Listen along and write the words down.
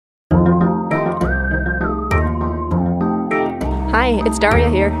Hi, it's Daria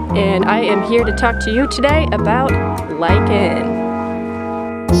here, and I am here to talk to you today about lichen.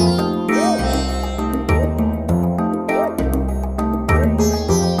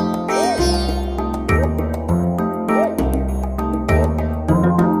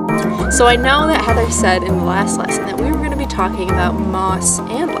 So I know that Heather said in the last lesson that we were going to be talking about moss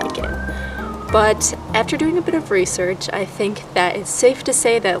and lichen, but after doing a bit of research, I think that it's safe to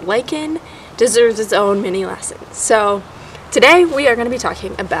say that lichen deserves its own mini lesson. So today we are going to be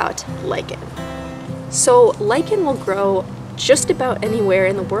talking about lichen. So lichen will grow just about anywhere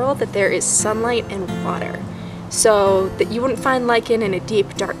in the world that there is sunlight and water. So that you wouldn't find lichen in a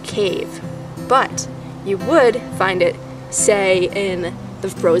deep, dark cave, but you would find it, say, in the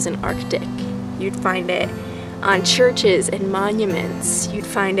frozen Arctic. You'd find it on churches and monuments. You'd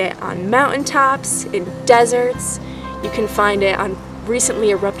find it on mountaintops, in deserts. You can find it on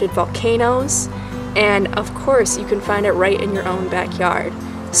recently erupted volcanoes. And of course, you can find it right in your own backyard.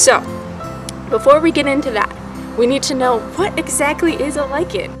 So, before we get into that, we need to know what exactly is a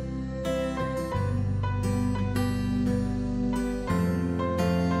lichen.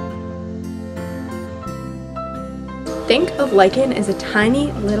 Think of lichen as a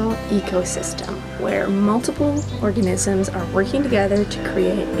tiny little ecosystem where multiple organisms are working together to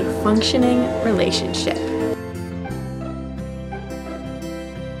create a functioning relationship.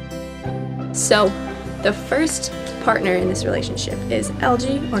 So, the first partner in this relationship is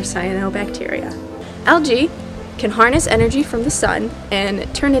algae or cyanobacteria. Algae can harness energy from the sun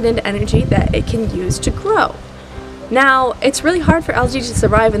and turn it into energy that it can use to grow. Now, it's really hard for algae to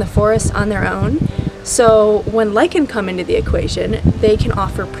survive in the forest on their own, so when lichen come into the equation, they can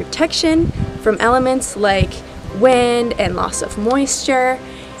offer protection from elements like wind and loss of moisture,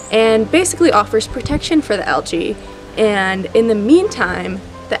 and basically offers protection for the algae. And in the meantime,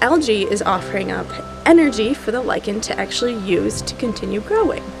 the algae is offering up energy for the lichen to actually use to continue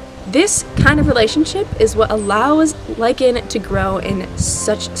growing. This kind of relationship is what allows lichen to grow in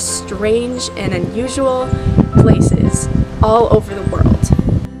such strange and unusual places all over the world.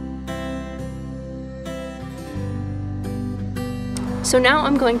 So now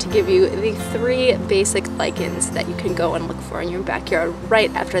I'm going to give you the 3 basic lichens that you can go and look for in your backyard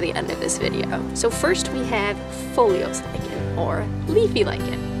right after the end of this video. So first we have foliose lichen, or leafy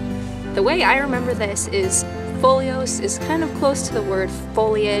lichen. The way I remember this is foliose is kind of close to the word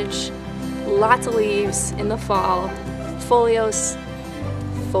foliage, lots of leaves in the fall, foliose,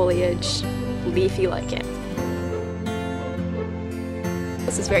 foliage, leafy lichen.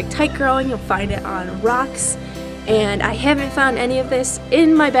 This is very tight growing, you'll find it on rocks. And I haven't found any of this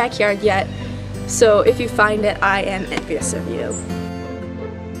in my backyard yet, so if you find it, I am envious of you.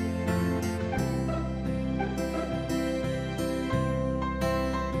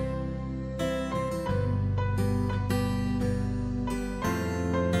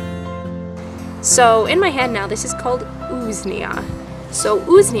 So in my hand now, this is called usnea. So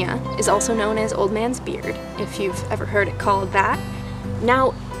usnea is also known as old man's beard, if you've ever heard it called that.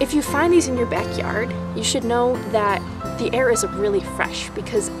 Now, if you find these in your backyard, you should know that the air is really fresh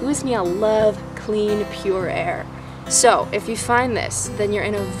because usnea love clean, pure air. So if you find this, then you're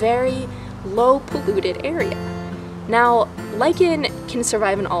in a very low polluted area. Now, lichen can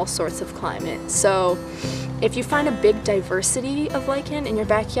survive in all sorts of climates. So if you find a big diversity of lichen in your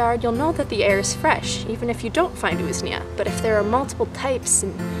backyard, you'll know that the air is fresh, even if you don't find usnea. But if there are multiple types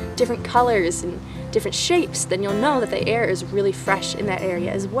and different colors and different shapes, then you'll know that the air is really fresh in that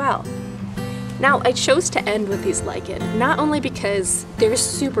area as well. Now, I chose to end with these lichen, not only because they're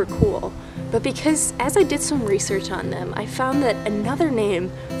super cool, but because as I did some research on them, I found that another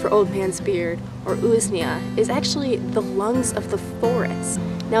name for old man's beard, or usnea, is actually the lungs of the forest.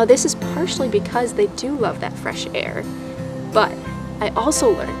 Now, this is partially because they do love that fresh air, but I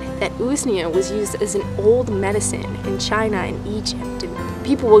also learned that usnea was used as an old medicine in China and Egypt. And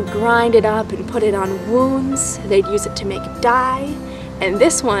people would grind it up and put it on wounds. They'd use it to make dye. And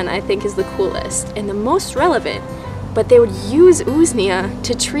this one I think is the coolest and the most relevant, but they would use usnea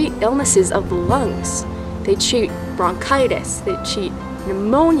to treat illnesses of the lungs. They'd treat bronchitis, they'd treat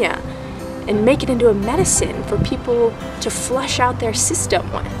pneumonia, and make it into a medicine for people to flush out their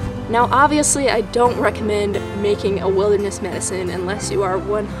system with. Now, obviously, I don't recommend making a wilderness medicine unless you are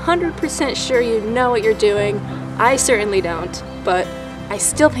 100% sure you know what you're doing. I certainly don't, but I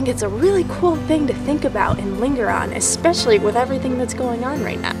still think it's a really cool thing to think about and linger on, especially with everything that's going on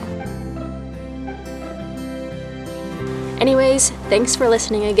right now. Anyways, thanks for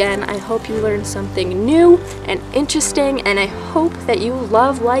listening again. I hope you learned something new and interesting, and I hope that you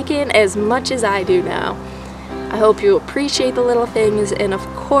love lichen as much as I do now. I hope you appreciate the little things, and of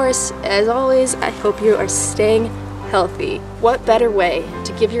course, as always, I hope you are staying healthy. What better way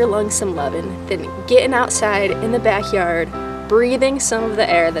to give your lungs some lovin' than getting outside in the backyard, breathing some of the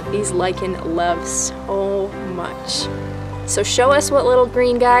air that these lichen love so much. So show us what little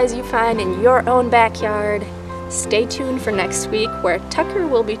green guys you find in your own backyard. Stay tuned for next week, where Tucker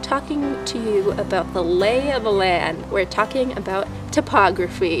will be talking to you about the lay of the land. We're talking about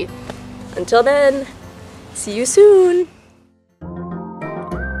topography. Until then, see you soon!